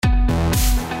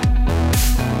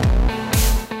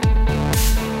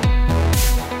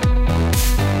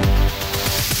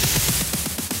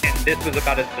this was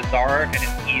about as bizarre and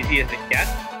as easy as it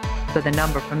gets. So the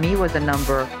number for me was a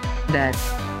number that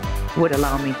would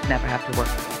allow me to never have to work.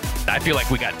 I feel like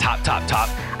we got top.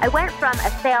 I went from a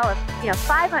sale of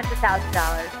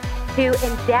 $500,000 to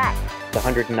in debt.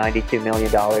 $192 million.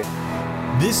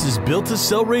 This is Built to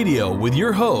Sell Radio with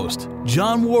your host,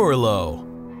 John Warrillow.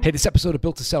 Hey, this episode of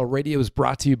Built to Sell Radio is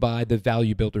brought to you by the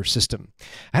Value Builder System.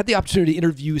 I had the opportunity to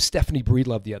interview Stephanie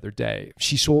Breedlove the other day.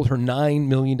 She sold her $9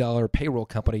 million payroll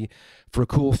company for a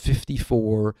cool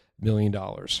 $54 million.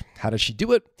 How did she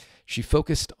do it? She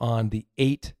focused on the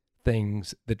 8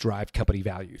 things that drive company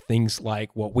value. Things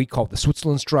like what we call the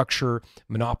Switzerland structure,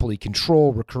 monopoly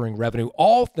control, recurring revenue,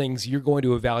 all things you're going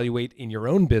to evaluate in your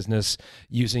own business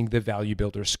using the Value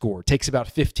Builder score. It takes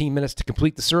about 15 minutes to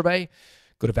complete the survey.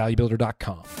 Go to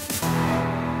valuebuilder.com.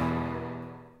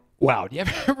 Wow. Do you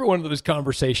ever one of those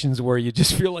conversations where you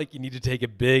just feel like you need to take a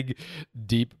big,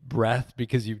 deep breath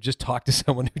because you've just talked to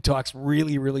someone who talks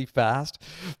really, really fast?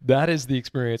 That is the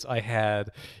experience I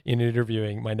had in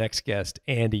interviewing my next guest,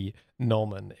 Andy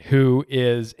Nulman, who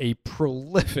is a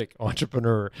prolific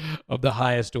entrepreneur of the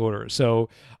highest order. So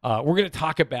we're going to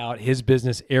talk about his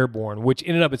business, Airborne, which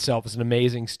in and of itself is an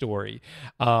amazing story.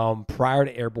 Prior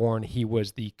to Airborne, he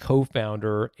was the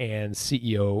co-founder and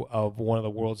CEO of one of the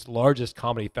world's largest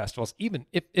comedy festivals, even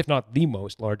if not the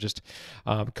most largest,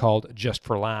 called Just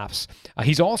for Laughs.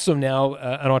 He's also now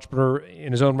an entrepreneur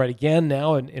in his own right again,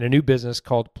 now in a new business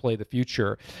called Play the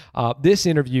Future. This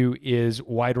interview is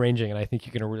wide-ranging, and I think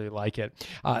you're going to really like it.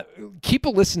 Keep a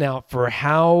listen out for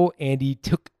how Andy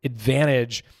took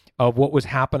advantage of what was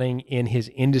happening in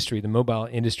his industry, the mobile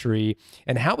industry,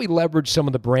 and how he leveraged some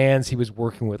of the brands he was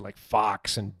working with, like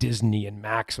Fox and Disney and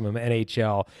Maximum,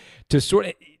 NHL,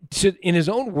 to in his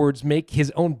own words, make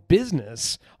his own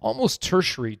business almost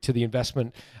tertiary to the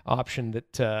investment option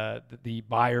that the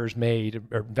buyers made,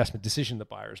 or investment decision the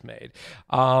buyers made.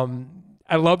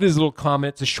 I love his little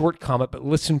comment. It's a short comment, but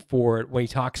listen for it when he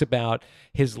talks about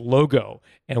his logo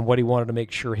and what he wanted to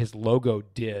make sure his logo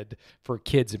did for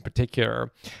kids in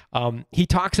particular. He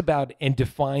talks about and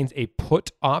defines a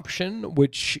put option,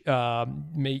 which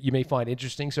you may find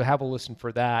interesting. So have a listen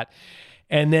for that.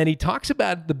 And then he talks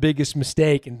about the biggest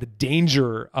mistake and the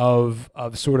danger of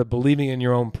sort of believing in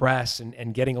your own press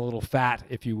and getting a little fat,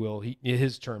 if you will.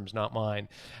 His terms, not mine.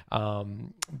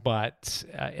 But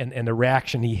the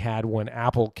reaction he had when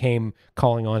Apple came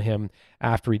calling on him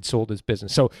after he'd sold his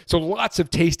business. So lots of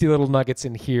tasty little nuggets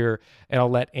in here, and I'll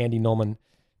let Andy Nulman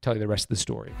tell you the rest of the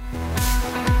story.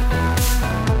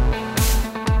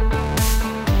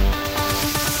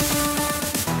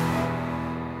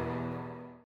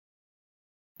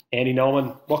 Andy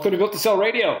Nulman, welcome to Built to Sell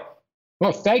Radio.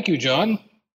 Well, thank you, John.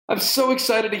 I'm so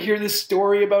excited to hear this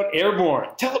story about Airborne.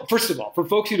 First of all, for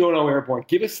folks who don't know Airborne,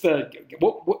 give us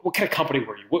what kind of company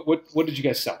were you? What did you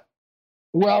guys sell?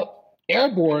 Well,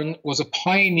 Airborne was a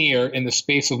pioneer in the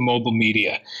space of mobile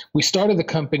media. We started the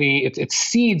company, its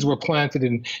seeds were planted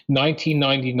in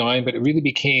 1999, but it really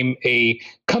became a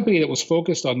company that was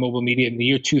focused on mobile media in the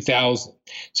year 2000.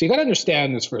 So you got to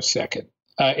understand this for a second.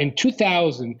 In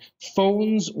 2000,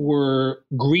 phones were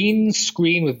green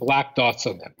screen with black dots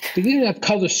on them. They didn't have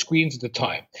color screens at the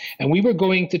time. And we were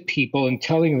going to people and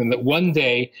telling them that one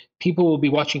day people will be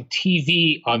watching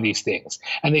TV on these things.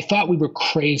 And they thought we were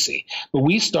crazy. But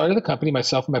we started the company,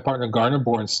 myself and my partner Garner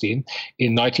Bornstein,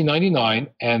 in 1999.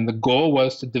 And the goal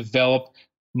was to develop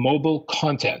mobile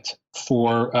content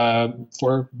for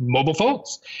mobile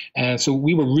phones. And so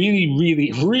we were really,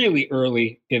 really, really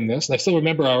early in this. And I still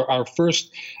remember our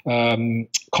first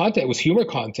content was humor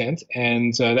content.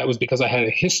 And that was because I had a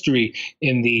history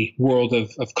in the world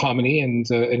of comedy and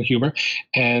humor.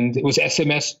 And it was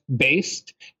SMS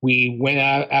based. We went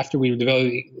out after we were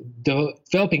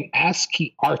developing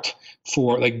ASCII art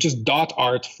for just dot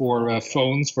art for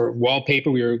phones, for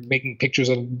wallpaper. We were making pictures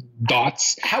of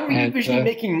dots. How were you envisioning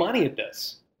making money at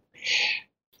this?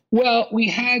 Well, we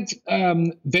had a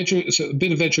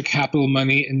bit of venture capital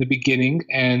money in the beginning,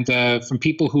 and from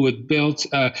people who had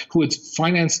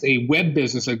financed a web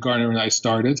business that Garner and I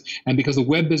started. And because the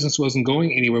web business wasn't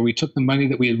going anywhere, we took the money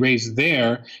that we had raised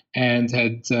there and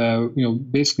had,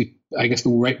 basically, I guess the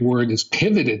right word is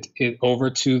pivoted it over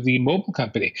to the mobile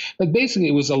company. But basically,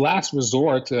 it was a last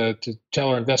resort to tell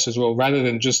our investors, well, rather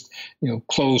than just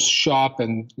close shop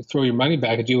and throw your money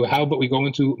back at you, how about we go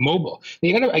into mobile?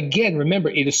 You got to again remember,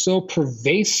 it is so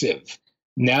pervasive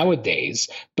nowadays,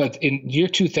 but in year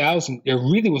 2000, there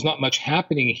really was not much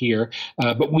happening here.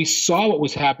 But we saw what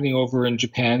was happening over in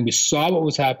Japan. We saw what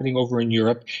was happening over in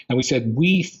Europe, and we said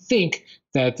we think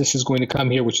that this is going to come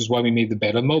here, which is why we made the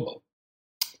bet on mobile.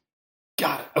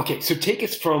 Got it. Okay, so take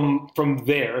us from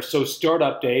there. So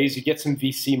startup days, you get some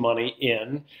VC money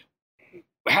in.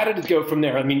 How did it go from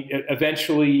there? I mean,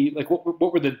 eventually, like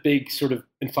what were the big sort of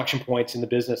inflection points in the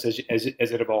business as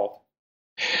it evolved?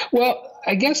 Well,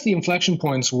 I guess the inflection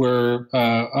points were,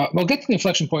 we'll get to the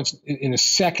inflection points in a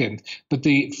second, but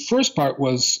the first part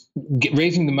was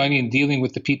raising the money and dealing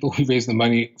with the people we raised the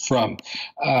money from.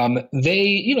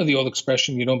 The old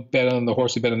expression, you don't bet on the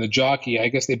horse, you bet on the jockey. I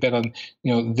guess they bet on,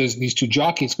 there's these two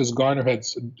jockeys because Garner had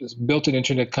built an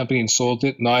internet company and sold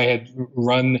it, and I had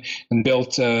run and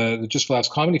built the Just for Laughs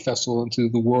Comedy Festival into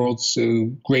the world's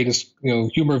greatest,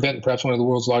 humor event, and perhaps one of the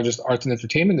world's largest arts and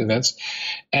entertainment events.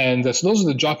 And so those are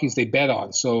the jockeys they bet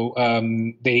on. So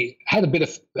they had a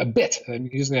bit, I'm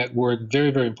using that word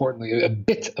very, very importantly, a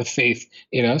bit of faith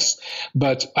in us.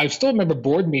 But I still remember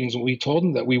board meetings when we told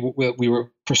them that we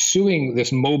were pursuing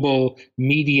this mobile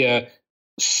media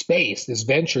space, this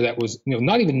venture that was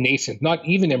not even nascent, not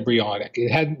even embryonic.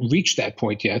 It hadn't reached that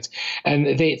point yet.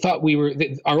 And they thought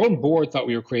our own board thought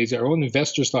we were crazy. Our own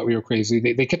investors thought we were crazy.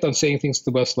 They kept on saying things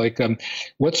to us like,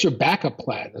 what's your backup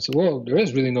plan? I said, well, there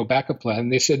is really no backup plan.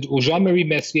 And they said, well, Jean-Marie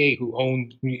Messier, who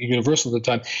owned Universal at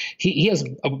the time, he has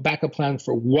a backup plan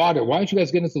for water. Why don't you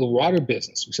guys get into the water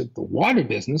business? We said, the water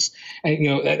business? And,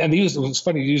 and it was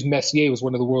funny, they used Messier, was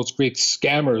one of the world's great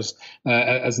scammers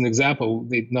as an example.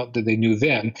 Not that they knew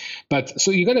then. But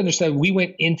so you got to understand, we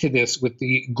went into this with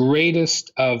the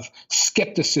greatest of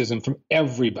skepticism from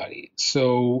everybody.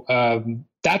 So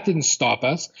that didn't stop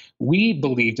us. We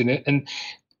believed in it. And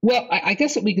well, I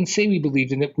guess that we can say we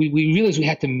believed in it. We realized we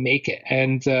had to make it.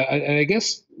 And I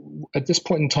guess at this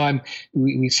point in time,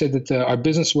 we said that our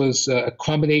business was a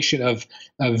combination of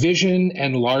vision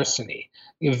and larceny.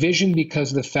 Vision because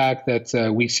of the fact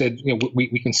that we said,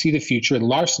 we can see the future, and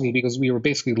larceny because we were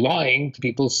basically lying to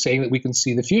people saying that we can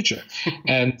see the future.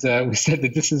 And we said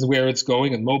that this is where it's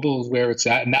going and mobile is where it's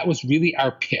at. And that was really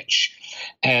our pitch.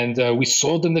 And we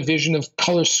sold them the vision of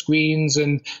color screens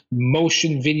and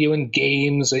motion video and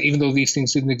games, even though these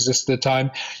things didn't exist at the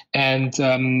time. And,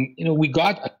 we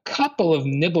got a couple of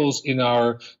nibbles in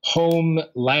our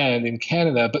homeland in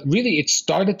Canada, but really it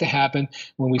started to happen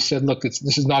when we said, look,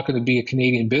 this is not going to be a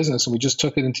Canadian business. And we just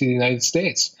took it into the United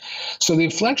States. So the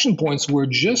inflection points were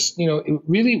just,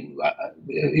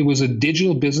 it was a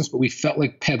digital business, but we felt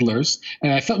like peddlers.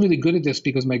 And I felt really good at this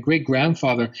because my great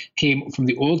grandfather came from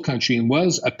the old country and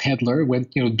was a peddler,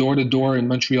 went door to door in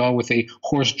Montreal with a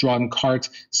horse-drawn cart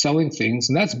selling things.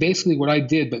 And that's basically what I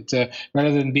did. But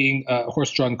rather than being a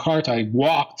horse-drawn cart, I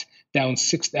walked down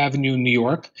 6th Avenue in New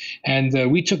York.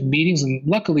 And we took meetings. And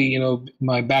luckily,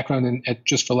 my background at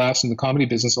Just for Laughs in the comedy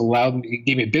business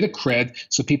gave me a bit of cred.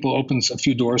 So people opened a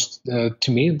few doors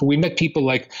to me. But we met people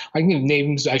like, I can give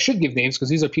names. I should give names because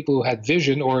these are people who had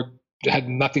vision or had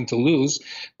nothing to lose.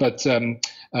 But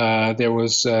there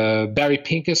was Barry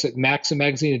Pincus at Maxim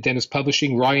Magazine at Dennis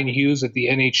Publishing, Ryan Hughes at the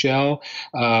NHL,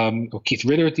 Keith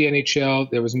Ritter at the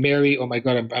NHL. There was Mary, oh my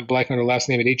God, I'm blanking on her last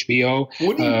name, at HBO.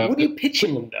 What are you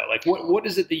pitching them though? Like what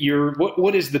is it that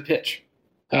what is the pitch?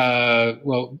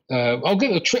 I'll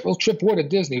give Trip Ward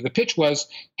at Disney. The pitch was,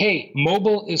 hey,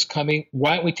 mobile is coming.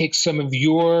 Why don't we take some of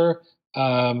your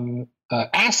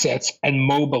assets and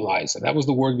mobilize them? That was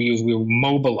the word we used. We would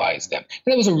mobilize them.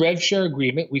 And it was a rev share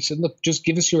agreement. We said, look, just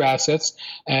give us your assets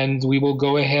and we will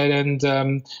go ahead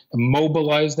and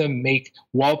mobilize them, make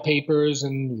wallpapers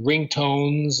and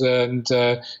ringtones and,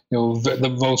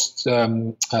 the most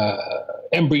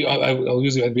I'll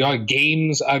use embryonic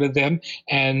games out of them.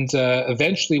 And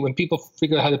eventually when people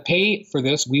figure out how to pay for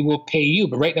this, we will pay you.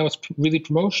 But right now it's really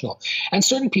promotional. And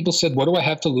certain people said, what do I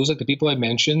have to lose? Like the people I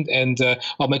mentioned. And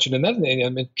I'll mention another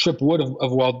name, Trip Wood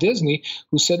of Walt Disney,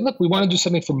 who said, look, we want to do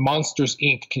something for Monsters,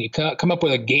 Inc. Can you come up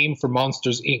with a game for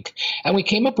Monsters, Inc.? And we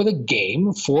came up with a game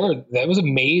that was a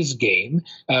maze game.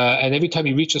 And every time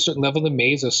you reached a certain level in the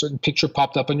maze, a certain picture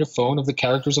popped up on your phone of the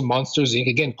characters of Monsters, Inc.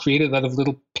 Again, created out of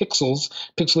little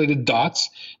pixelated dots.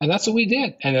 And that's what we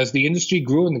did. And as the industry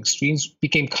grew and the screens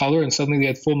became color and suddenly they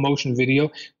had full motion video,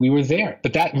 we were there.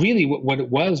 But that really, what it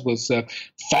was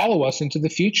follow us into the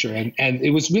future. And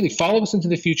it was really follow us into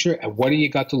the future, and what do you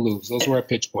got to lose? Those were our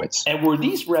pitch points. And were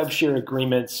these rev share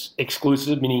agreements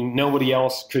exclusive, meaning nobody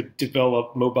else could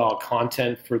develop mobile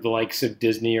content for the likes of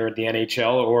Disney or the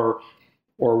NHL, or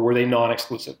were they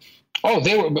non-exclusive? Oh,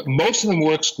 most of them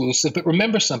were exclusive, but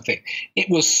remember something. It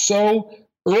was so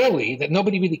early that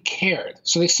nobody really cared.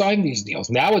 So they signed these deals.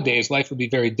 Nowadays, life would be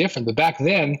very different. But back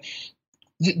then,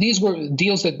 these were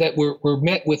deals that were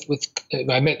met with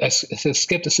I met as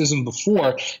skepticism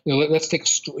before. Let's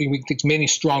take many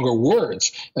stronger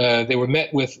words. They were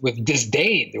met with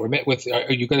disdain. They were met with,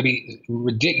 "Are you going to be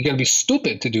ridiculous? You're going to be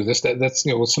stupid to do this." That's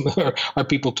what some of our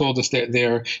people told us that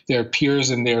their peers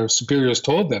and their superiors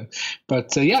told them.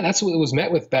 But that's what it was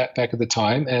met with back at the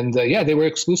time. And they were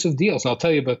exclusive deals. And I'll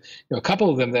tell you about a couple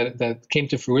of them that came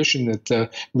to fruition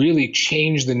that really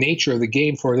changed the nature of the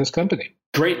game for this company.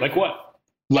 Great, like what?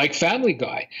 Like Family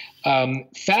Guy.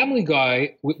 Family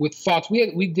Guy with Fox,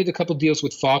 we did a couple of deals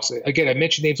with Fox. Again, I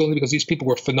mention names only because these people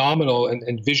were phenomenal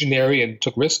and visionary and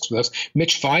took risks with us.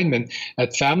 Mitch Feynman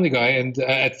at Family Guy and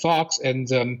at Fox, and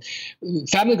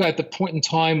Family Guy at the point in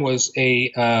time was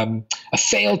a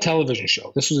failed television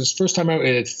show. This was his first time out.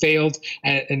 It had failed,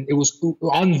 and it was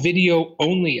on video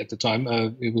only at the time.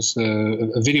 It was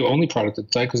a video only product at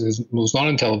the time because it was not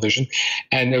on television.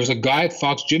 And there was a guy at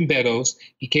Fox, Jim Beddoes.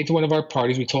 He came to one of our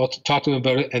parties. We talked to him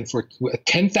about it, and for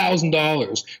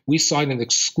 $10,000, we signed an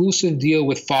exclusive deal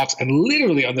with Fox, and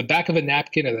literally on the back of a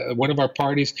napkin at one of our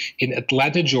parties in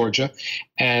Atlanta, Georgia,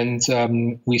 and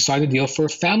we signed a deal for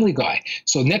Family Guy.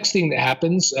 So next thing that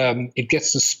happens, it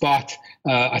gets the spot.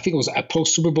 I think it was a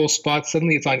post-Super Bowl spot.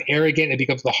 Suddenly it's on air again. It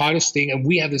becomes the hottest thing, and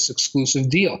we have this exclusive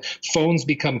deal. Phones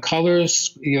become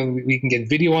colors. We can get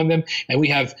video on them, and we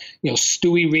have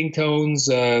Stewie ringtones,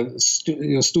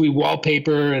 Stewie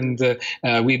wallpaper, and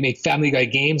we made Family Guy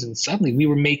games. And suddenly we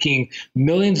were making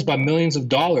millions by millions of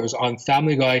dollars on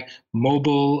Family Guy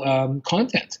mobile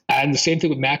content. And the same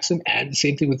thing with Maxim, and the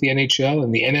same thing with the NHL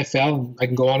and the NFL, and I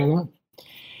can go on and on.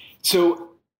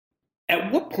 So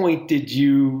at what point did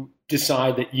you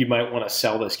decide that you might want to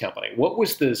sell this company? What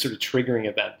was the sort of triggering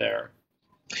event there?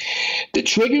 The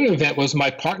triggering event was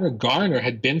my partner Garner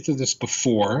had been through this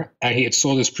before, and he had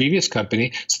sold his previous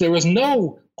company. So there was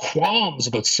no qualms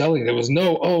about selling. There was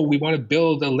no, we want to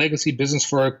build a legacy business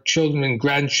for our children and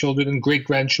grandchildren and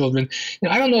great-grandchildren.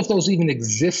 I don't know if those even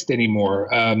exist anymore.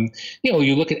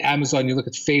 You look at Amazon, you look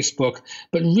at Facebook,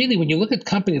 but really when you look at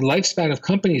lifespan of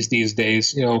companies these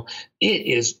days, it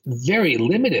is very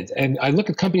limited. And I look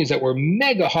at companies that were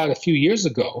mega hot a few years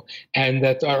ago and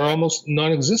that are almost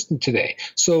non-existent today.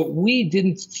 So we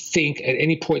didn't think at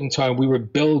any point in time we were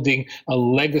building a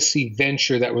legacy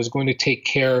venture that was going to take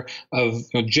care of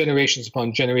generations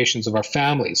upon generations of our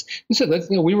families. We said,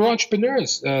 we were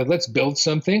entrepreneurs. Let's build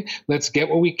something. Let's get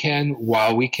what we can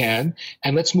while we can,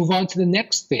 and let's move on to the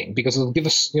next thing because it'll give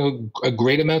us, a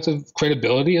great amount of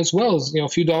credibility as well as, a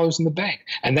few dollars in the bank.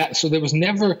 And so there was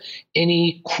never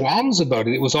any qualms about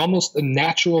it. It was almost a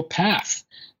natural path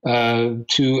to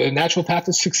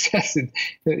success.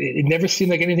 It never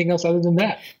seemed like anything else other than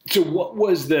that. So what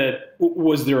was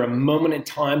there a moment in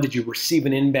time? Did you receive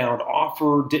an inbound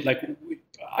offer?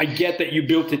 I get that you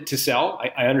built it to sell.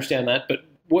 I understand that, but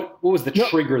what was the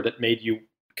trigger that made you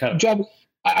kind of... John,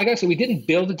 I gotta say, we didn't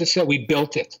build it to sell. We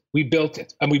built it.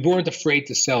 And we weren't afraid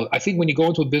to sell it. I think when you go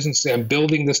into a business and say, I'm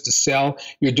building this to sell,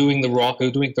 you're doing it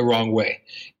the wrong way.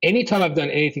 Anytime I've done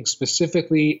anything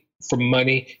specifically for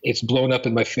money, it's blown up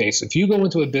in my face. If you go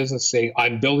into a business saying,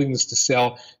 I'm building this to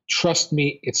sell, trust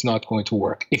me, it's not going to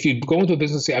work. If you go into a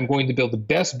business and say, I'm going to build the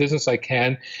best business I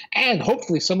can, and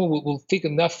hopefully someone will think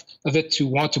enough of it to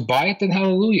want to buy it, then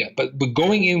hallelujah. But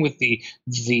going in with the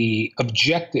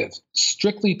objective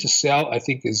strictly to sell, I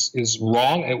think is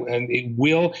wrong, and it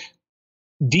will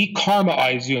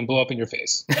de-karmaize you and blow up in your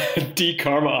face.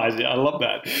 De-karmaize you. I love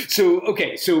that. So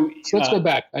let's go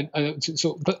back. But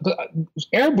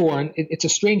Airborne, it's a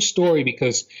strange story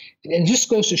because it just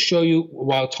goes to show you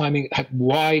why timing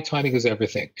is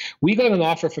everything. We got an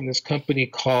offer from this company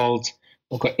called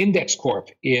Index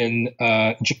Corp in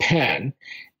Japan,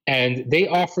 and they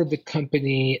offered the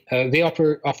company. They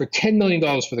offered $10 million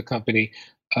for the company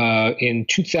in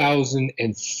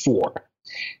 2004.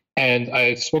 And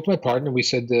I spoke to my partner. We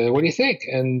said, "What do you think?"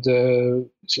 And he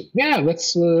said, "Yeah,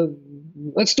 let's do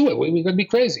it. We're going to be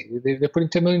crazy. They're putting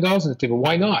 $10 million on the table.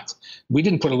 Why not?" We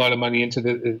didn't put a lot of money into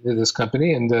this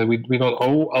company, and we don't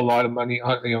owe a lot of money,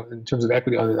 in terms of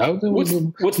equity on it out. What's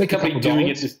the company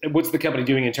doing? What's the company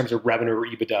doing in terms of revenue or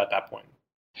EBITDA at that point?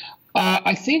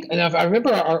 I think, and I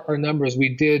remember our numbers.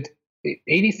 We did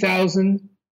 80,000.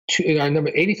 Our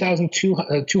number 80,000,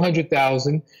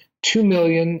 200,000. 2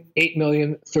 million, 8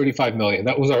 million, 35 million.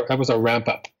 That was our ramp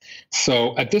up.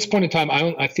 So at this point in time,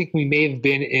 I think we may have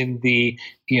been in the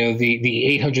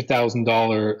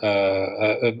 $800,000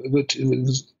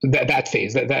 that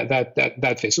phase.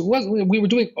 That phase. So we were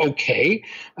doing okay,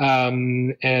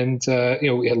 and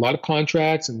we had a lot of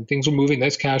contracts and things were moving,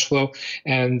 nice cash flow,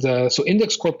 and so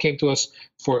Index Corp came to us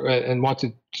and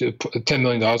wanted to put $10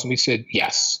 million, and we said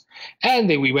yes. And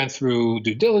then we went through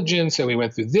due diligence, and we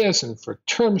went through this and for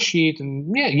term sheet,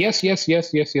 and yes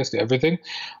to everything.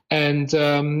 And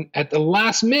at the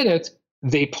last minute,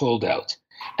 they pulled out.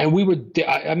 And we were,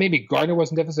 maybe Gardner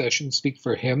wasn't devastated. I shouldn't speak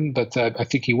for him, but I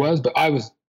think he was. But I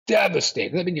was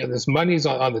devastated. I mean, this money's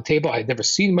on the table. I had never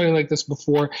seen money like this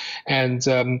before. And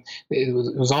it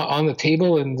was on the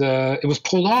table, and it was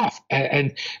pulled off.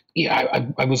 And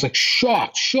I was like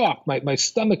shocked. My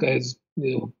stomach is,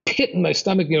 pit in my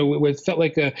stomach, where it felt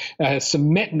like a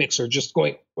cement mixer just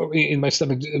going in my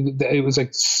stomach. It was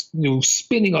like,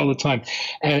 spinning all the time.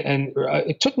 And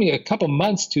it took me a couple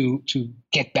months to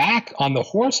get back on the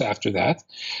horse after that,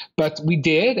 but we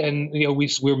did. And, we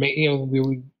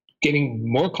were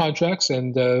getting more contracts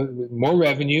and more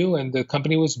revenue, and the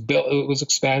company was built. It was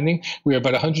expanding. We are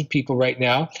about 100 people right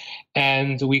now,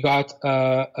 and we got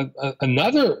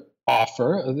another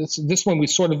offer. This one we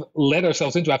sort of led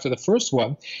ourselves into after the first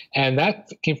one, and that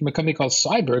came from a company called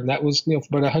Cyberd, and that was for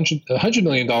about $100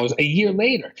 million a year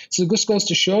later. So this goes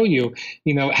to show you,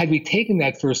 had we taken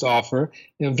that first offer,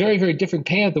 very, very different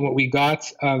payout than what we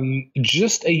got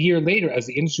just a year later as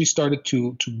the industry started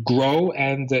to grow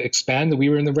and expand. We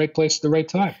were in the right place at the right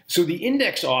time. So the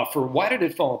index offer, why did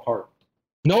it fall apart?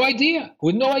 No idea.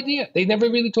 With no idea. They never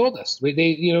really told us.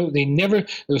 They never.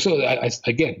 So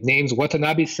again, names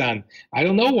Watanabe-san. I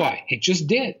don't know why. It just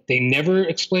did. They never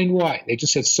explained why. They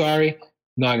just said sorry,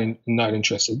 not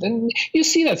interested. And you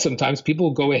see that sometimes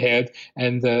people go ahead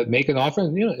and make an offer,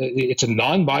 and it's a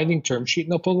non-binding term sheet,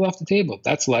 and they'll pull it off the table.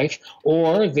 That's life.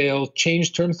 Or they'll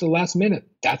change terms to the last minute.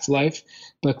 That's life.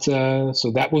 But so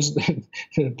that was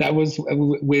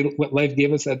what life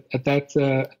gave us at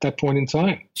that point in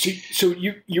time. So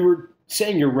you were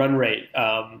saying your run rate,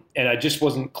 and I just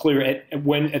wasn't clear at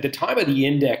the time of the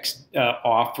index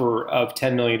offer of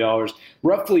 $10 million,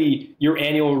 roughly your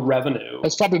annual revenue.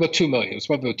 It's probably about $2 million. It's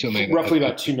probably about $2 million. Roughly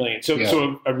about $2 million.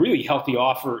 So a really healthy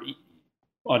offer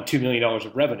on $2 million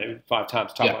of revenue, 5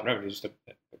 times top line revenue. Just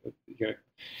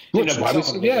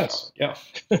yes. Yeah.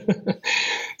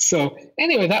 So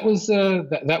anyway, that was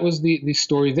the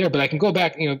story there. But I can go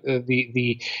back. Here's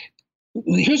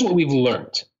what we've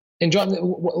learned. And John, a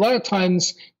lot of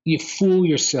times you fool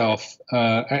yourself,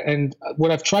 and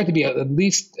what I've tried to be at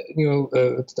least,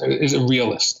 is a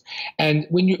realist. And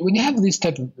when you have these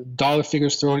type of dollar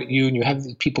figures thrown at you, and you have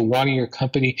people wanting your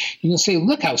company, you can say,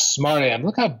 "Look how smart I am!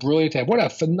 Look how brilliant I am! What a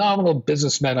phenomenal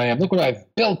businessman I am! Look what I've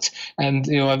built!" And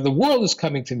the world is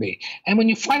coming to me. And when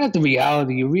you find out the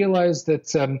reality, you realize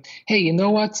that, hey, you know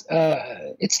what?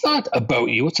 It's not about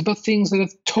you. It's about things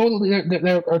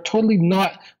that are totally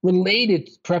not related,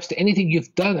 perhaps, to anything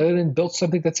you've done other than built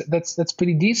something that's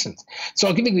pretty decent. So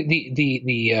I'll give you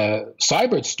the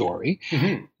Cyberd story.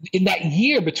 Mm-hmm. In that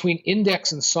year between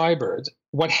Index and Cyberd,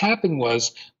 what happened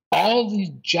was all the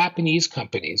Japanese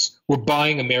companies were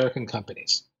buying American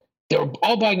companies. They were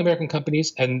all buying American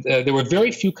companies, and there were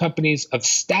very few companies of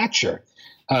stature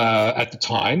at the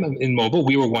time in mobile.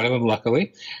 We were one of them,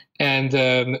 luckily.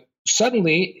 And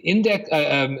suddenly,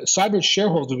 Cyberd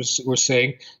shareholders were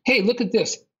saying, "Hey, look at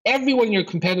this. Every one of your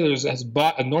competitors has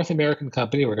bought a North American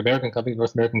company or an American company,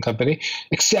 North American company,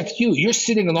 except you. You're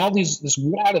sitting on all this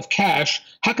wad of cash.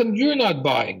 How come you're not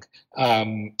buying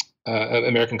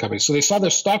American companies?" So they saw their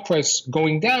stock price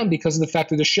going down because of the fact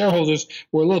that the shareholders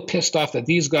were a little pissed off that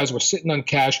these guys were sitting on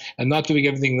cash and not doing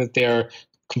everything that their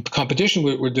competition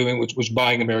were doing, which was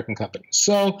buying American companies.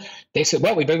 So they said,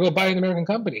 well, we better go buy an American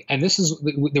company. And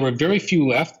there were very few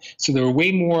left. So there were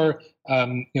way more,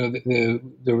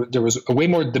 there was a way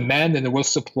more demand than there was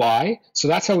supply. So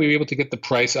that's how we were able to get the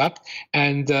price up.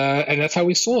 And that's how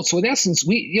we sold. So in essence,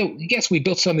 we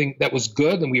built something that was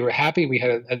good and we were happy. We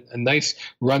had a nice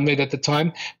run rate at the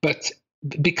time, but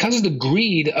because of the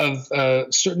greed of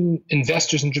certain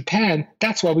investors in Japan,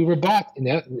 that's why we were bought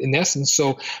in essence.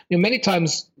 So many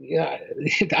times,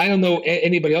 I don't know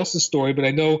anybody else's story, but I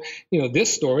know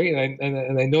this story,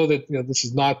 and I know that this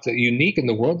is not unique in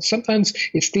the world. Sometimes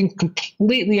it's things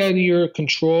completely out of your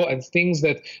control and things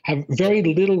that have very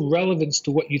little relevance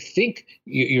to what you think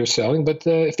you're selling. But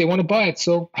if they want to buy it,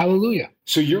 so hallelujah.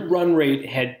 So your run rate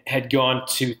had gone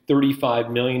to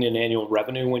 $35 million in annual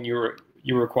revenue when you were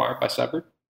acquired by Cyberd?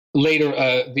 Later,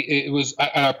 it was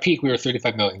at our peak. We were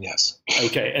 $35 million. Yes.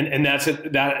 Okay, and that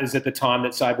is at the time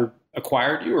that Cyberd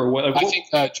acquired you, or what?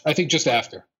 I think just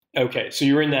after. Okay, so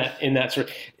you're in that sort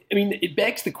of. I mean, it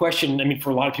begs the question. I mean, for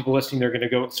a lot of people listening, they're going to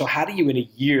go. So, how do you in a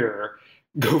year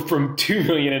go from $2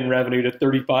 million in revenue to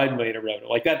 $35 million in revenue?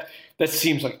 Like that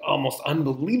seems like almost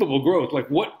unbelievable growth. Like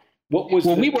what What was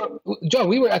we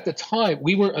were at the time,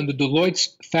 we were on the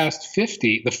Deloitte's Fast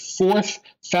 50, the fourth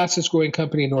fastest growing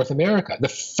company in North America, the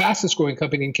fastest growing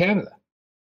company in Canada.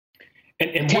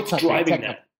 And what's driving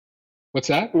that? What's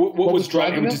that? What was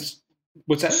driving that?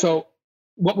 What's that? So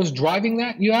what was driving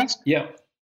that, you asked? Yeah.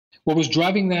 What was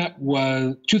driving that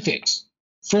was two things.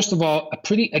 First of all, a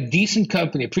pretty decent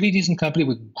company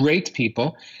with great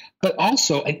people, but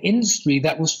also an industry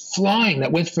that was flying,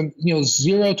 that went from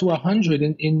 0 to 100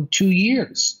 in 2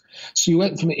 years. So you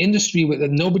went from an industry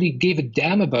that nobody gave a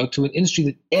damn about to an industry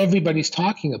that everybody's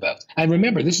talking about. And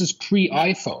remember, this is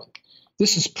pre-iPhone.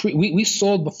 We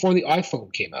sold before the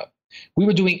iPhone came out. We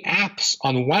were doing apps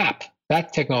on WAP,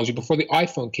 that technology, before the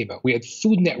iPhone came out. We had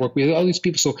Food Network. We had all these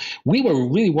people. So we were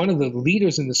really one of the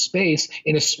leaders in the space.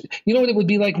 You know what it would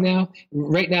be like now?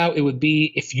 Right now, it would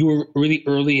be if you were really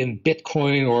early in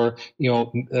Bitcoin or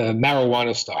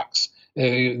marijuana stocks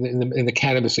in the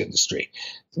cannabis industry.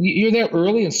 You're there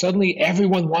early, and suddenly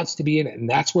everyone wants to be in it, and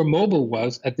that's where mobile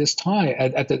was at this time,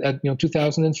 at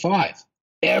 2005.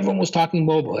 Everyone was talking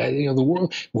mobile. The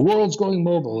world's going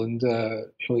mobile, and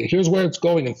here's where it's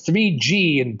going, and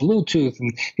 3G and Bluetooth,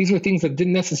 and these were things that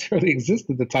didn't necessarily exist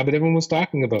at the time, but everyone was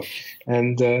talking about,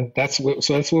 and that's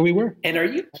where we were. And are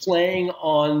you playing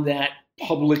on that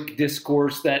public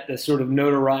discourse, that the sort of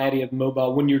notoriety of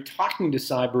mobile when you're talking to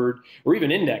Cyber or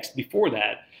even Index before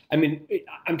that? I mean,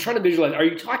 I'm trying to visualize. Are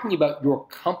you talking about your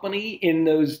company in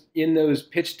those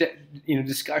pitch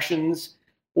discussions?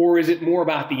 Or is it more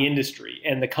about the industry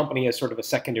and the company as sort of a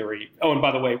secondary? Oh, and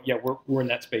by the way, yeah, we're in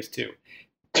that space too.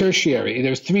 Tertiary.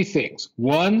 There's three things.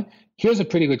 One, here's a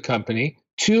pretty good company.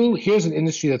 Two, here's an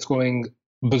industry that's going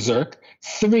berserk.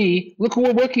 Three, look who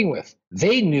we're working with.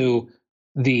 They knew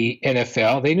the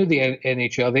NFL, they knew the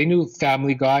NHL, they knew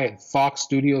Family Guy and Fox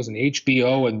Studios and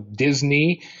HBO and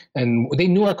Disney, and they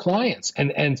knew our clients.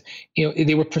 And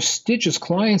they were prestigious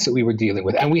clients that we were dealing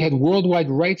with, and we had worldwide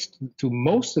rights to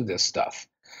most of this stuff.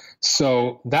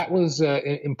 So that was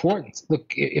important.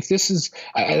 Look, if this is,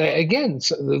 again,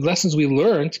 so the lessons we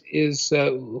learned is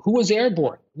who was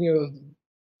airborne?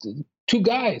 Two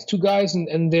guys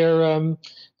and their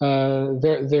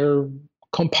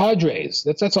compadres.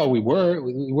 That's all we were.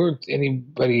 We weren't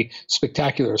anybody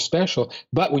spectacular or special.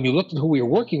 But when you looked at who we were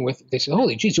working with, they said,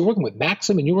 "Holy geez, you're working with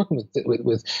Maxim, and you're working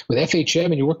with FHM,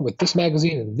 and you're working with this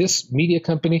magazine and this media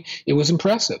company." It was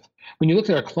impressive. When you looked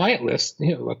at our client list,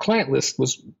 our client list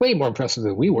was way more impressive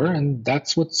than we were, and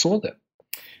that's what sold it.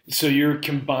 So you're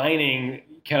combining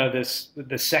kind of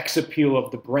the sex appeal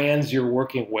of the brands you're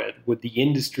working with the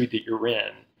industry that you're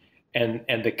in.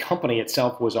 And the company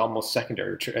itself was almost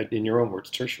secondary, in your own words,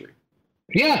 tertiary.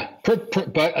 Yeah, but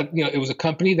it was a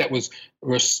company that was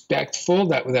respectful,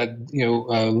 that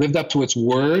lived up to its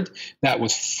word, that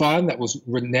was fun, that was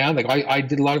renowned. Like I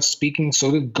did a lot of speaking,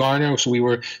 so did Garner. So we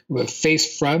were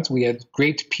face front. We had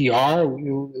great PR.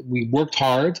 We worked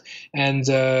hard, and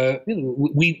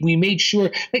we made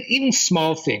sure, like, even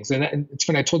small things. And it's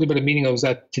funny. I told you about a meeting I was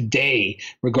at today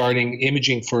regarding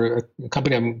imaging for a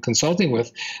company I'm consulting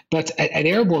with. But at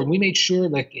Airborne, we made sure,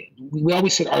 like, we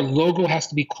always said our logo has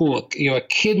to be cool. A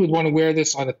kid would want to wear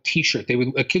this on a T-shirt.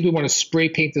 A kid would want to spray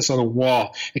paint this on a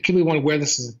wall. A kid would want to wear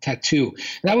this as a tattoo.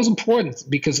 And that was important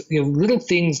because little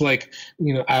things like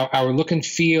our look and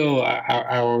feel,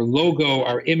 our logo,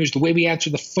 our image, the way we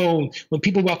answered the phone when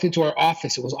people walked into our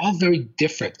office, it was all very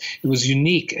different. It was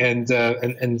unique and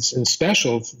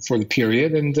special for the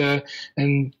period, and that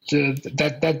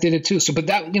did it too. So, but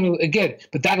that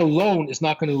but that alone is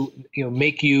not going to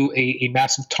make you a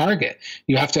massive target.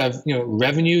 You have to have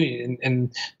revenue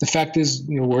and the fact is,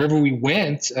 wherever we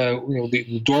went,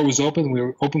 the door was open. We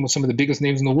were open with some of the biggest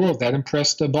names in the world. That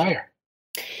impressed a buyer.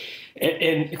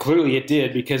 And clearly it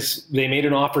did, because they made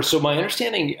an offer. So my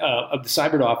understanding of the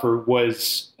Cyber offer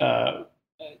was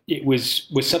it was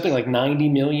something like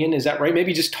 $90 million. Is that right?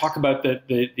 Maybe just talk about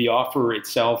the offer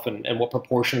itself and what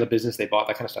proportion of the business they bought,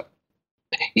 that kind of stuff.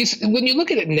 When you look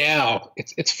at it now,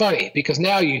 it's funny because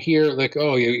now you hear like,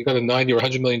 oh, you got a $90 or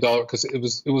 $100 million, because it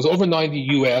was over 90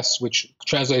 US, which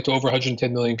translates to over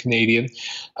 110 million Canadian,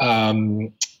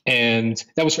 and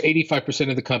that was for 85%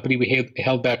 of the company. We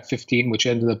held back 15, which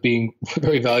ended up being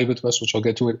very valuable to us, which I'll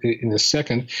get to it in a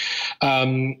second.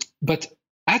 But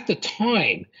at the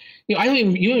time, you don't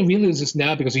even realize this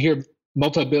now because you hear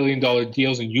multi-billion-dollar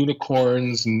deals and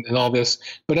unicorns and all this.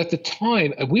 But at the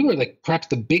time, we were like perhaps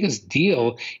the biggest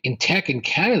deal in tech in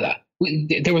Canada.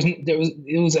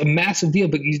 it was a massive deal,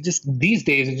 but these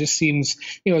days it just seems,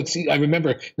 I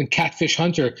remember when Catfish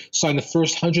Hunter signed the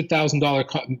first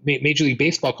 $100,000 Major League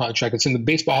Baseball contract. It's in the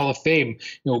Baseball Hall of Fame.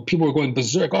 People were going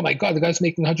berserk. Oh my God, the guy's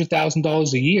making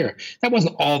 $100,000 a year. That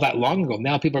wasn't all that long ago.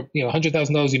 Now people are,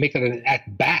 $100,000, you make that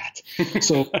at bat.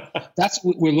 So that's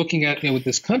what we're looking at with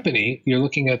this company. You're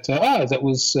looking at, that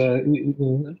was Andy,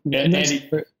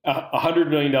 $100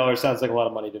 million sounds like a lot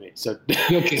of money to me. So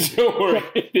okay. Don't worry.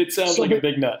 It sounds like a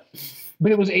big nut.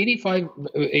 But it was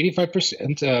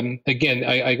 85%. Again,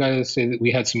 I got to say that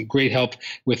we had some great help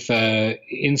with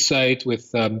Insight,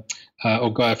 with I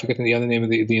forget the other name of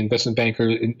the investment banker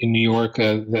in New York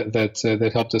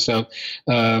that helped us out.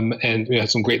 And we had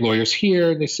some great lawyers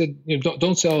here. And they said,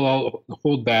 don't sell it all,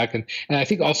 hold back. And I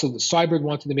think also the Cyberd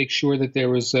wanted to make sure that there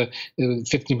was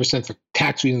 15% for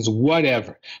tax reasons,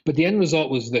 whatever. But the end result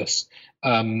was this.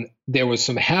 There was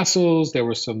some hassles, there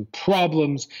were some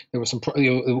problems, there was some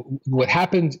what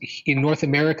happened in North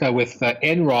America with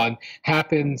Enron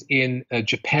happened in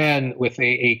Japan with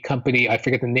a company, I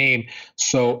forget the name.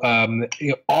 So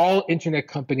all internet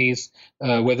companies,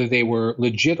 whether they were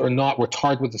legit or not, were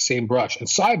tarred with the same brush. And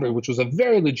Cyberd, which was a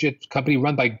very legit company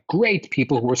run by great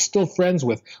people who we're still friends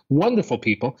with, wonderful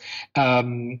people,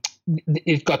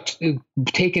 it got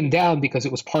taken down because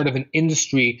it was part of an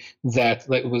industry that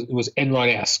was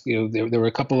Enron-esque. There were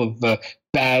a couple of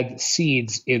bad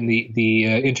seeds in the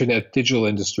internet digital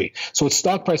industry. So its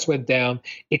stock price went down.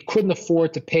 It couldn't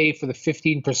afford to pay for the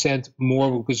 15%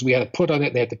 more because we had to put on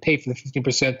it. They had to pay for the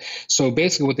 15%. So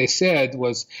basically what they said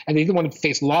was, and they didn't want to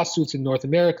face lawsuits in North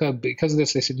America because of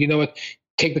this. They said, you know what,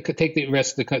 take the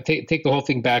rest of take the whole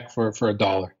thing back for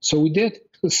 $1. So we did.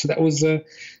 So that was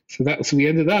so we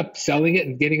ended up selling it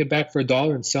and getting it back for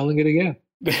 $1 and selling it again.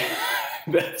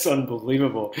 That's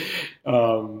unbelievable.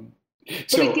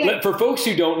 So again, for folks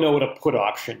who don't know what a put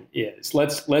option is,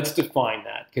 let's define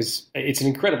that, because it's an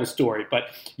incredible story. But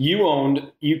you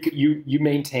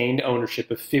maintained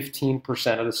ownership of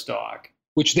 15% of the stock,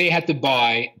 which they had to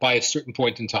buy by a certain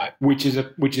point in time, which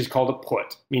is called a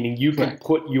put, meaning you can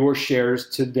put your shares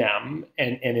to them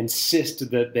and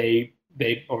insist that they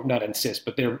or not insist,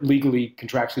 but they're legally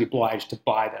contractually obliged to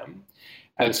buy them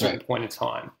at a certain point in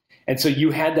time. And so you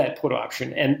had that put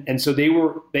option, and so they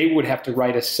would have to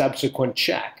write a subsequent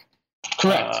check.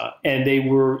 Correct. And they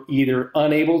were either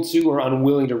unable to or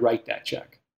unwilling to write that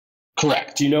check.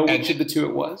 Correct. Do you know which of the two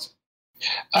it was?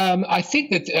 I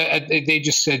think that they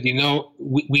just said,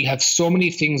 we have so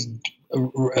many things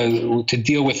to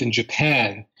deal with in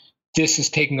Japan. This is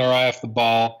taking our eye off the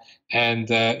ball, and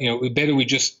better we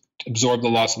just absorb the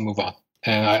loss and move on.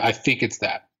 And I think it's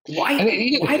that. Why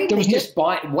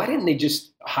didn't they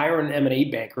just hire an M&A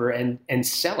banker and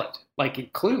sell it? Like,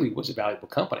 it clearly was a valuable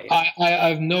company. I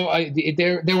have no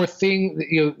idea. There were things,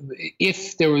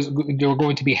 if there were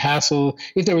going to be hassle,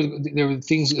 if there were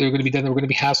things that were going to be done, there were going to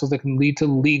be hassles that can lead to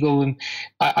legal. And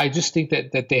I just think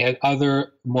that they had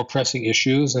other more pressing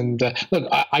issues. And look,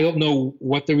 I don't know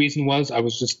what the reason was. I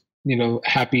was just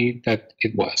happy that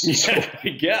it was. Yeah, I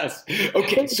guess.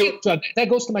 Okay, so that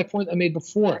goes to my point I made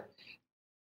before.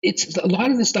 It's a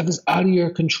lot of this stuff is out of your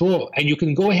control, and you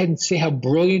can go ahead and say how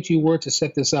brilliant you were to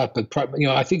set this up. But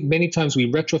I think many times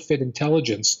we retrofit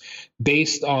intelligence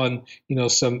based on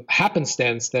some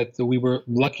happenstance that we were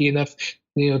lucky enough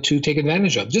to take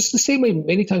advantage of. Just the same way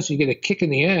many times you get a kick in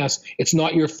the ass, it's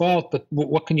not your fault, but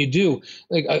what can you do?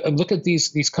 Like I look at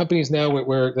these companies now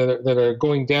that are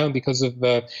going down because of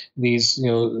these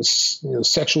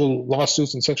sexual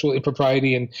lawsuits and sexual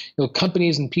impropriety, and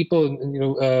companies and people, and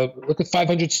look at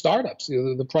 500 startups,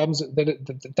 the problems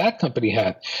that company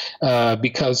had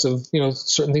because of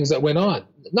certain things that went on.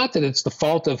 Not that it's the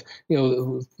fault of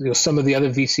some of the other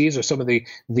VCs or some of the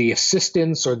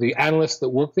assistants or the analysts that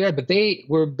work there, but they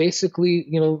were basically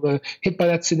hit by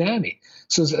that tsunami.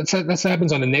 So that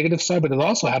happens on the negative side, but it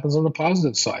also happens on the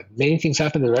positive side. Many things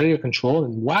happen that are out of your control,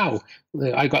 and wow,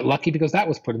 I got lucky because that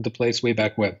was put into place way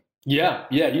back when. Yeah.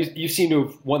 You seem to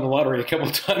have won the lottery a couple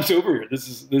of times over here. This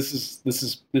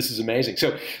is amazing.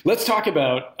 So let's talk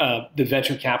about the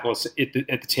venture capitalists at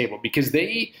the table, because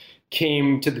they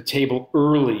came to the table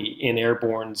early in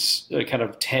Airborne's kind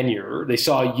of tenure. They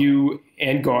saw you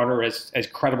and Garner as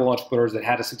credible entrepreneurs that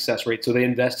had a success rate, so they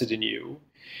invested in you.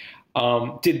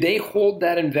 Did they hold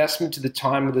that investment to the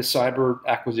time of the Cyberd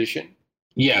acquisition?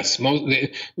 Yes,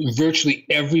 virtually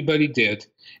everybody did.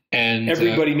 And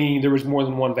everybody meaning there was more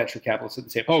than one venture capitalist at the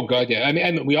table. Oh God, yeah. I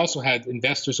mean, we also had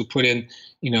investors who put in.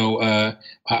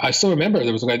 I still remember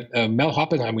there was a guy, Mel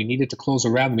Hoppenheim. We needed to close a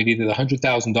round. We needed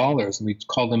 $100,000, and we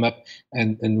called them up,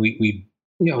 and we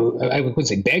I wouldn't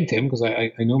say begged him because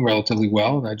I knew him relatively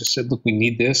well. And I just said, look, we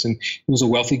need this. And he was a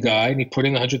wealthy guy and he put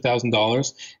in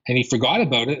 $100,000 and he forgot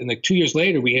about it. And like 2 years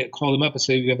later, we called him up and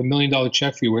said, we have $1 million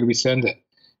check for you. Where do we send it?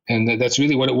 And that's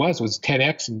really what it was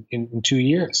 10X in 2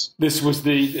 years. This was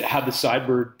how the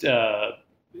Cybird,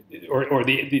 or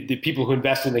the people who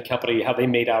invested in the company, how they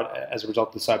made out as a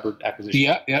result of the Cybird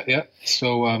acquisition. Yeah.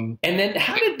 So, and then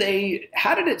how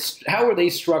were they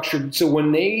structured? So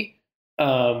when they,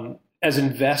 as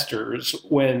investors,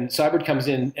 when Cybird comes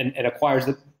in and acquires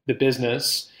the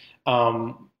business,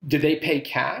 did they pay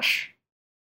cash?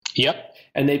 Yep.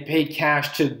 And they paid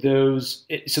cash to those.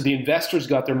 So the investors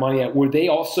got their money out. Were they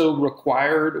also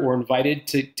required or invited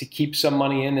to keep some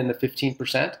money in the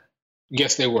 15%?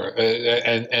 Yes, they were.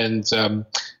 And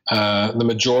the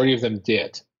majority of them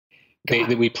did.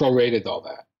 We prorated all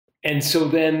that. And so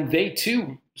then they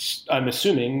too, I'm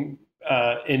assuming,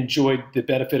 enjoyed the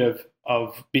benefit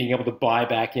of being able to buy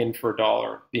back in for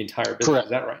 $1 the entire business. Correct.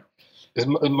 Is that right?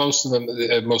 Most of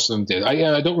them did.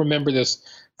 I don't remember this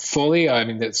fully. I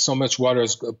mean, that so much water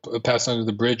has passed under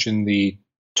the bridge in the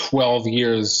 12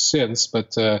 years since.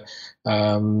 But I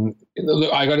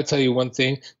got to tell you one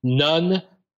thing: none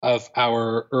of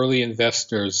our early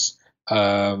investors,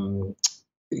 ignore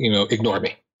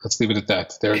me. Let's leave it at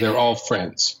that. They're all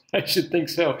friends. I should think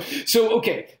so. So,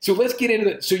 okay. So let's get into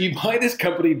it. So you buy this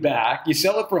company back, you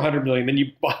sell it for $100 million, then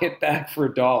you buy it back for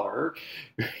 $1.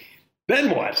 Then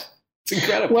what? It's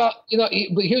incredible. Well,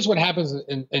 but here's what happens,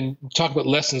 and talk about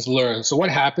lessons learned. So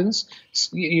what happens?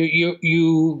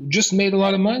 You just made a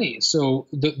lot of money. So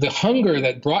the hunger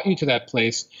that brought you to that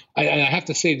place, I have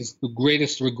to say, this is the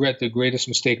greatest regret, the greatest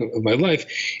mistake of my life.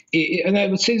 And I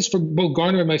would say this for both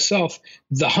Garner and myself: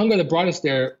 the hunger that brought us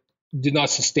there did not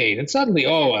sustain. And suddenly,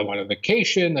 I want a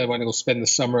vacation. I want to go spend the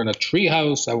summer in a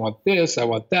treehouse. I want this. I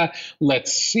want that.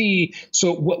 Let's see.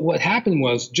 So what happened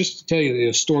was, just to tell you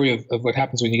the story of what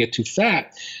happens when you get too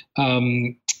fat,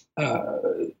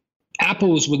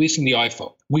 Apple was releasing the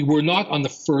iPhone. We were not on the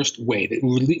first wave. It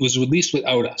was released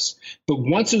without us. But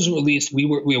once it was released, we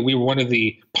were one of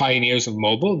the pioneers of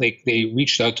mobile. They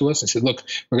reached out to us and said, look,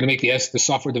 we're going to make the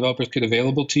software developers kit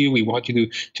available to you. We want you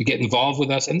to get involved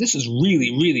with us. And this is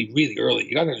really, really, really early.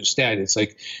 You got to understand, it's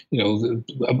like, 2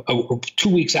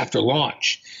 weeks after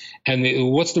launch.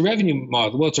 And what's the revenue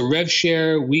model? Well, it's a rev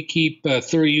share. We keep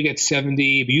 30, you get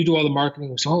 70, but you do all the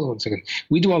marketing. So hold on a second.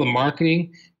 We do all the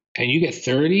marketing, and you get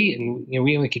 30, and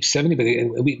we only keep 70, but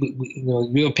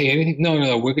we don't pay anything.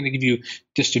 No, we're going to give you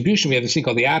distribution. We have this thing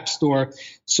called the App Store.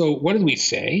 So what did we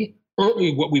say? What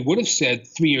we would have said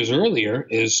 3 years earlier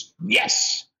is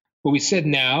yes. What we said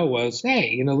now was,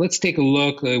 hey, let's take a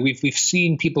look. We've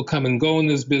seen people come and go in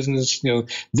this business.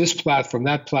 This platform,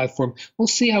 that platform. We'll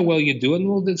see how well you do, and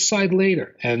we'll decide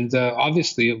later. And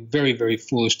obviously, a very, very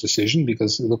foolish decision,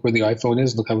 because look where the iPhone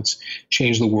is. Look how it's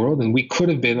changed the world. And we could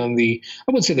have been on I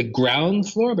wouldn't say the ground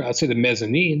floor, but I'd say the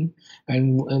mezzanine.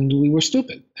 And we were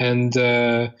stupid. And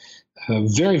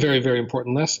very, very, very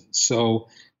important lesson. So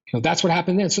that's what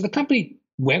happened then. So the company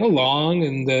went along,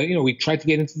 and we tried to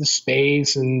get into the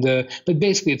space, and but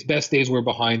basically its best days were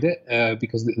behind it,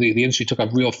 because the industry took off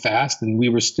real fast, and we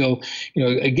were still,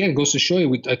 again, it goes to show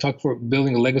you, I talked for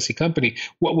building a legacy company.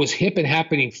 What was hip and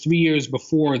happening 3 years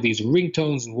before, these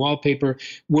ringtones and wallpaper,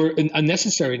 were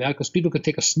unnecessary now, because people could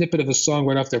take a snippet of a song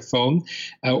right off their phone,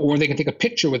 or they can take a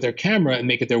picture with their camera and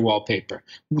make it their wallpaper.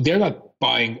 They're not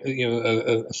buying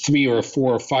a $3 or $4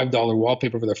 or $5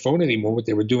 wallpaper for their phone anymore. What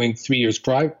they were doing 3 years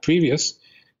previous,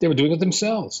 they were doing it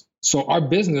themselves. So our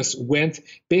business went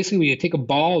basically, when you take a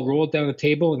ball, roll it down the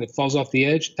table, and it falls off the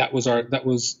edge. That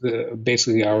was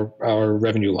basically our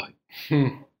revenue line.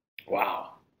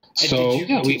 Wow. So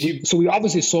we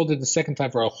obviously sold it the second time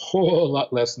for a whole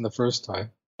lot less than the first time.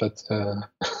 But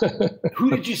who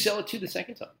did you sell it to the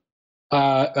second time?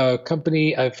 A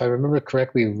company, if I remember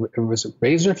correctly, it was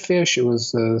Razorfish. It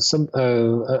was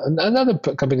another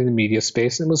company in the media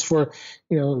space. And it was for,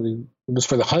 it was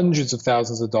for the hundreds of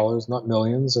thousands of dollars, not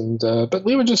millions. And but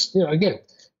we were just, again,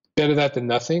 better that than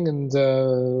nothing. And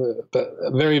but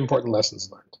very important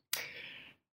lessons learned.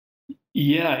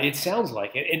 Yeah, it sounds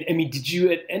like it. And I mean, did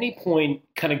you at any point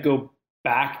kind of go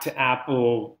back to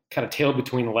Apple, kind of tail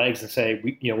between the legs, and say,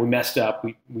 we messed up.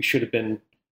 We should have been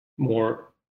more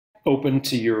open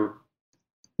to your?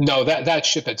 No, that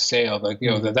ship had sailed. Like,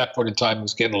 at that point in time, it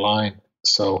was getting a line.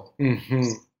 So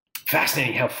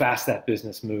fascinating how fast that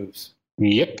business moves.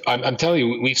 Yep, I'm telling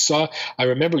you, I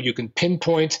remember you can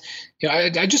pinpoint.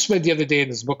 I just read the other day in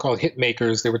this book called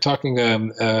Hitmakers. They were talking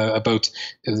about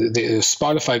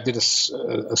Spotify did a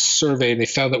survey, and they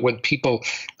found that when people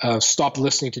stop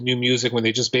listening to new music, when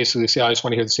they just basically say, "I just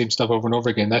want to hear the same stuff over and over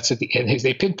again," that's at the end.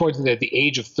 They pinpointed at the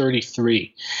age of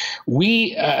 33.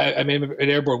 I mean, at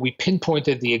Airborne, we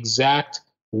pinpointed the exact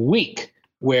week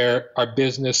where our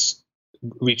business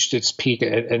reached its peak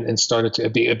and started to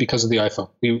be because of the iPhone.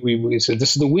 We said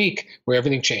this is the week where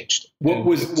everything changed. What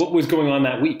was going on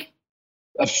that week?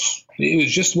 It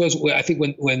was I think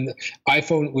when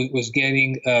iPhone was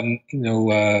getting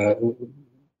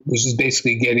was just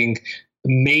basically getting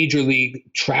major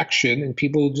league traction, and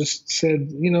people just said,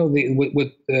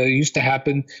 what used to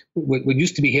happen, what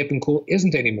used to be hip and cool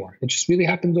isn't anymore. It just really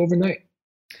happened overnight.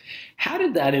 How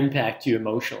did that impact you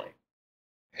emotionally?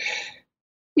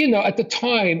 At the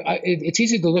time, it's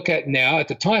easy to look at now. At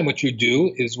the time, what you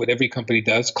do is what every company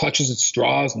does: clutches its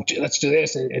straws and let's do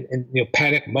this, and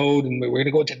panic mode, and we're going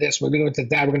to go into this, we're going to go into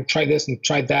that, we're going to try this and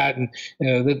try that, and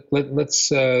let's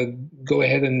go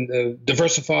ahead and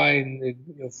diversify. And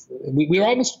we're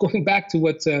almost going back to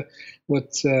what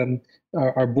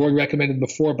our board recommended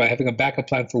before by having a backup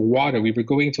plan for water. We were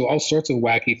going to all sorts of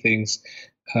wacky things.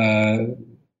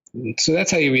 So that's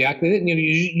how you react with it.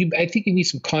 I think you need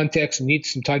some context and need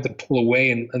some time to pull away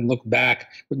and look back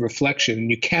with reflection. And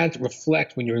you can't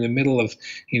reflect when you're in the middle of,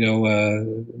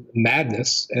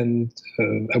 madness. And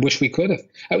I wish we could have.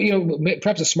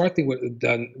 Perhaps a smart thing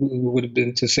would have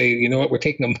been to say, we're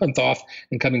taking a month off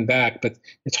and coming back. But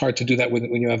it's hard to do that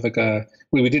when you have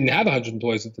we didn't have 100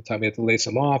 employees at the time. We had to lay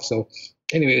some off. So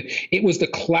anyway, it was the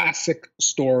classic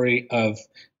story of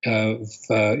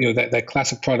that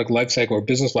classic product life cycle or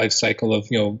business life cycle of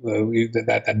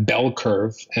that bell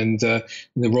curve, and the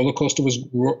roller coaster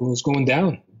was going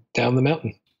down the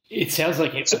mountain. It sounds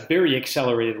like it's a very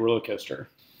accelerated roller coaster.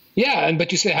 Yeah,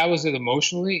 but you say, how was it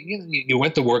emotionally? You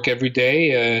went to work every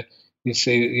day. You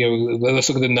say, let's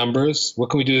look at the numbers.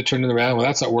 What can we do to turn it around? Well,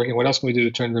 that's not working. What else can we do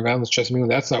to turn it around? Let's try something.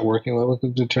 That's not working. Well, what can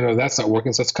we do to turn it around? That's not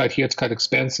working. So let's cut here. Let's cut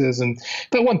expenses.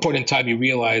 But at one point in time, you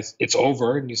realize it's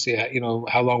over, and you say,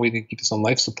 how long are we going to keep this on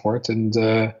life support? And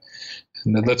then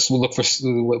let's look for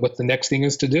what the next thing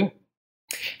is to do.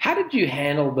 How did you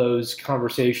handle those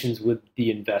conversations with the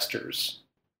investors?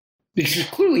 Because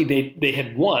clearly they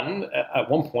had won at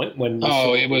one point when.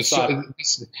 It was.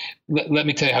 Let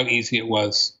me tell you how easy it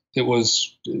was. It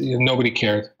was nobody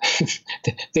cared.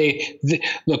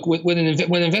 Look, when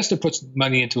an investor puts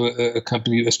money into a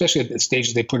company, especially at the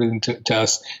stages they put it into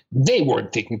us, they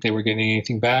weren't thinking they were getting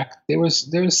anything back. They were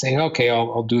saying, okay,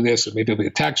 I'll do this, or maybe I'll be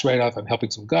a tax write-off. I'm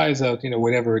helping some guys out,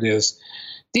 whatever it is.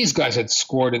 These guys had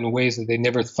scored in ways that they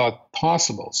never thought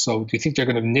possible. So do you think they're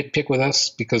going to nitpick with us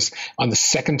because on the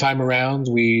second time around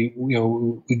we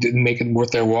didn't make it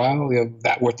worth their while?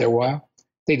 That worth their while?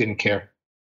 They didn't care.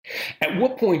 At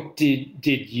what point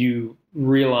did you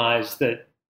realize that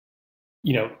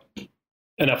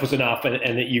enough was enough,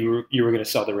 and that you were going to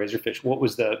sell the Razorfish?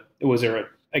 Was there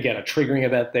a triggering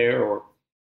event there, or?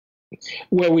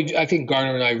 Well, I think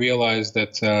Garner and I realized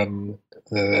that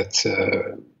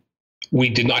we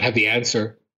did not have the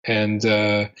answer, and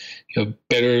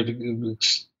better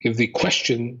give the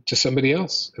question to somebody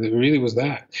else. It really was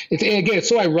that. It's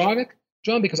so ironic,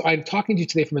 John, because I'm talking to you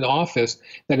today from an office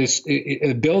that is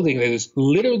in a building that is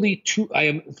literally I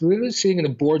am literally sitting in a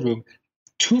boardroom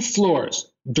 2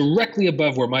 floors directly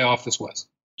above where my office was.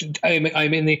 I'm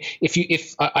in the.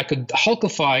 If I could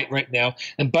Hulkify right now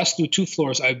and bust through 2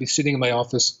 floors, I would be sitting in my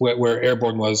office where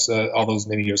Airborne was all those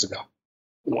many years ago.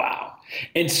 Wow!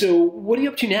 And so, what are you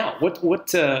up to now?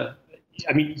 What?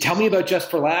 Tell me about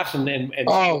Just for Laughs and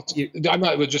I'm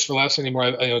not with Just for Laughs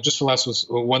anymore. Just for Laughs was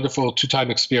a wonderful 2-time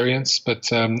experience,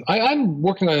 but I'm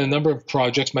working on a number of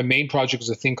projects. My main project is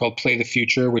a thing called Play the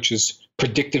Future, which is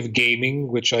predictive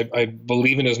gaming, which I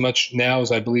believe in as much now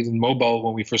as I believed in mobile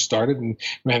when we first started, and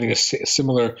we're having a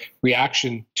similar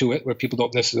reaction to it where people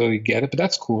don't necessarily get it, but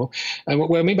that's cool. And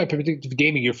what I mean by predictive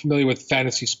gaming, you're familiar with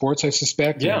fantasy sports, I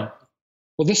suspect. Yeah.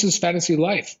 Well, this is fantasy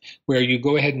life, where you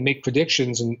go ahead and make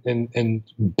predictions and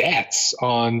bets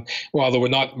on, well, although we're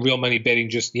not real money betting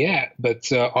just yet,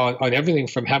 but on everything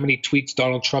from how many tweets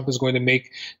Donald Trump is going to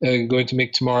make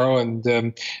tomorrow, and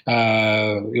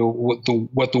what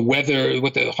the weather,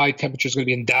 what the high temperature is going to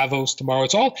be in Davos tomorrow.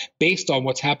 It's all based on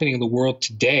what's happening in the world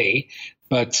today.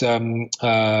 but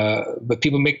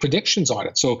people make predictions on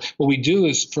it. So what we do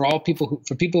is for people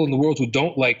in the world who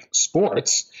don't like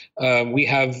sports, we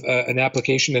have an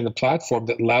application and a platform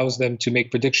that allows them to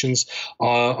make predictions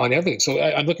on everything. So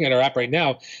I'm looking at our app right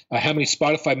now. How many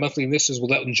Spotify monthly listeners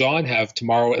will Elton John have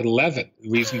tomorrow at 11? The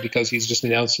reason because he's just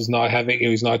announced he's not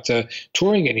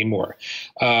touring anymore.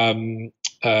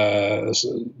 So,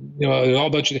 a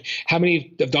whole bunch of how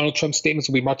many of Donald Trump's statements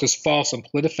will be marked as false on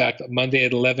PolitiFact Monday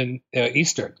at 11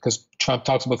 Eastern, because Trump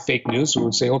talks about fake news. So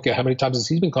we're saying, okay, how many times has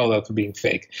he been called out for being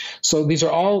fake? So these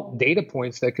are all data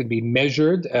points that could be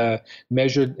measured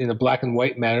in a black and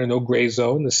white manner, no gray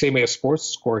zone, the same way a sports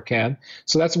score can.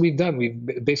 So that's what we've done.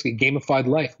 We've basically gamified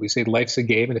life. We say life's a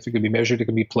game, and if it can be measured, it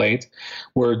can be played.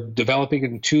 We're developing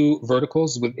in two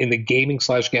verticals, in the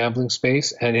gaming/gambling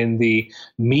space and in the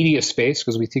media space,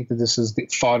 because we think that this is the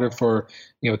fodder for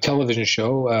television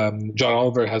show. John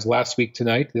Oliver has Last Week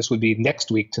Tonight. This would be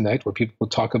Next Week Tonight, where people will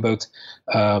talk about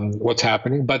what's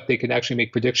happening, but they can actually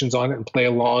make predictions on it and play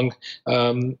along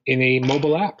in a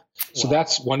mobile app. So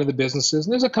that's one of the businesses.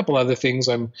 And there's a couple other things.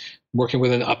 I'm working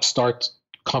with an upstart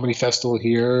comedy festival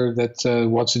here that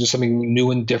wants to do something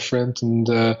new and different.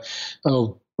 And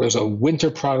there's a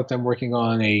winter product I'm working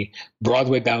on, a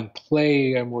Broadway-bound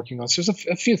play I'm working on. So there's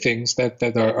a few things that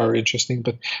are interesting.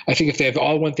 But I think if they have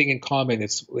all one thing in common,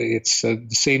 it's the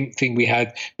same thing we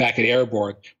had back at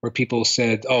Airborne, where people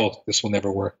said, "Oh, this will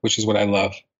never work," which is what I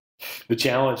love. The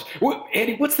challenge.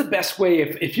 Andy, what's the best way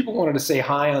if people wanted to say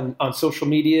hi on social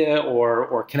media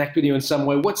or connect with you in some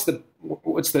way? Is there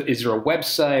a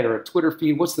website or a Twitter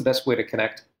feed? What's the best way to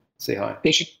connect? Say hi.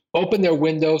 They should open their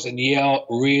windows and yell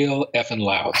real effing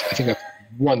loud. I think that's a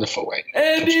wonderful way.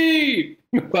 Andy!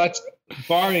 But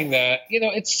barring that,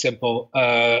 it's simple.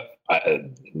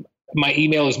 My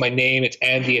email is my name. It's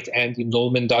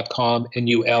Andy@andynulman.com,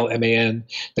 Nulman.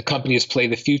 The company is Play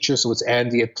the Future, so it's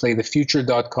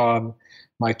Andy@playthefuture.com.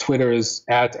 My Twitter is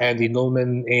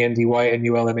 @AndyNulman,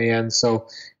 ANDYNULMAN. So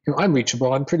I'm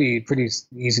reachable. I'm pretty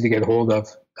easy to get hold of.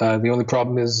 The only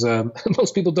problem is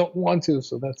most people don't want to.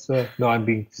 So that's no, I'm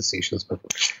being facetious, but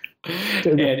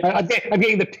I'm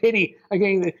getting the pity.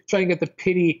 Trying to get the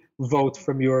pity vote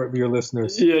from your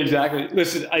listeners. Yeah, exactly.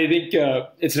 Listen, I think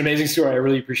it's an amazing story. I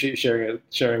really appreciate you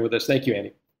sharing with us. Thank you,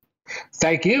 Andy.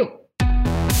 Thank you.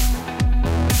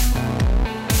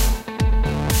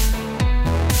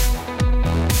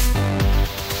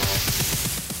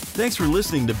 Thanks for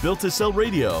listening to Built to Sell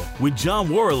Radio with John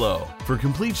Warrillow. For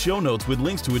complete show notes with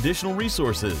links to additional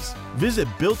resources, visit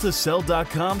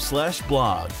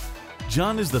builttosell.com/blog.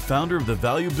 John is the founder of the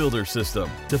Value Builder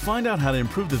System. To find out how to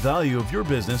improve the value of your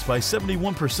business by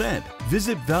 71%,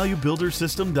 visit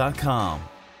valuebuildersystem.com.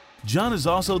 John is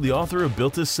also the author of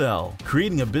Built to Sell,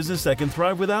 Creating a Business That Can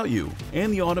Thrive Without You,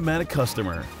 and The Automatic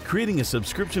Customer, Creating a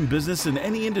Subscription Business in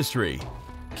Any Industry.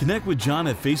 Connect with John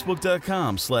at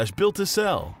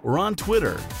facebook.com/builttosell or on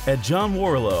Twitter at John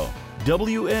Warrillow,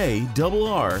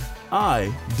 WARRILLOW.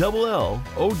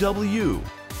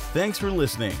 Thanks for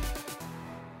listening.